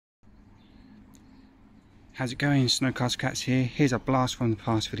How's it going? Snowcast Cats here. Here's a blast from the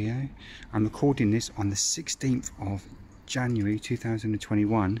past video. I'm recording this on the 16th of January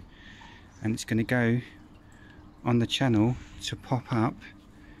 2021 and it's going to go on the channel to pop up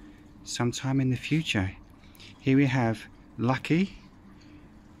sometime in the future. Here we have Lucky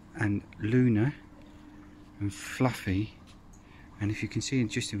and Luna and Fluffy, and if you can see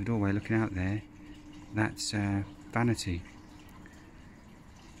just in the doorway looking out there, that's Vanity.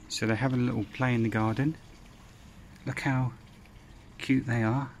 So they're having a little play in the garden. Look how cute they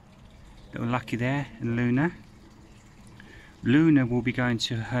are. Little Lucky there and Luna. Luna will be going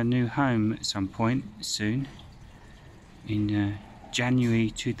to her new home at some point soon in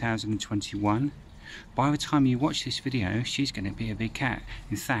January 2021. By the time you watch this video, she's going to be a big cat.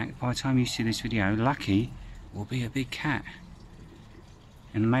 In fact, by the time you see this video, Lucky will be a big cat.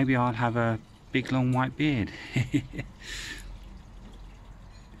 And maybe I'll have a big long white beard.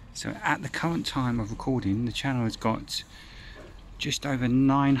 So at the current time of recording, the channel has got just over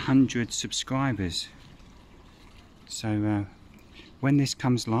 900 subscribers. So when this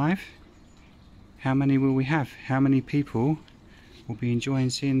comes live, how many will we have? How many people will be enjoying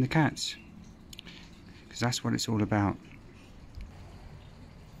seeing the cats? Because that's what it's all about.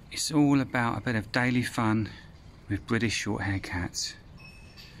 It's all about a bit of daily fun with British Shorthair cats.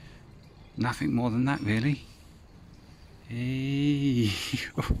 Nothing more than that, really. Hey.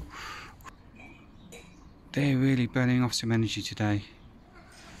 They're really burning off some energy today.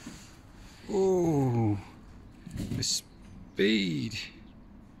 Oh, the speed.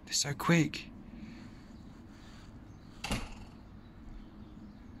 They're so quick.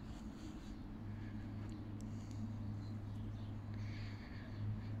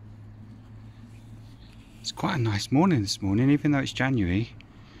 It's quite a nice morning this morning, even though it's January.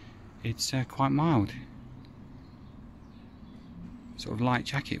 It's quite mild. Sort of light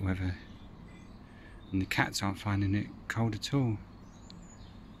jacket weather, and the cats aren't finding it cold at all.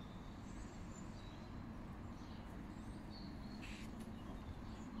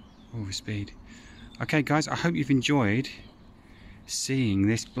 All the speed. Okay guys, I hope you've enjoyed seeing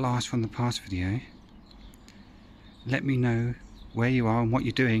this blast from the past video. Let me know where you are and what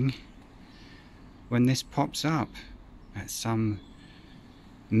you're doing when this pops up at some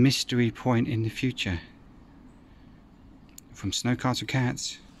mystery point in the future. From Snowcast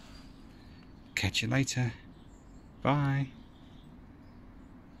Cats, catch you later. Bye.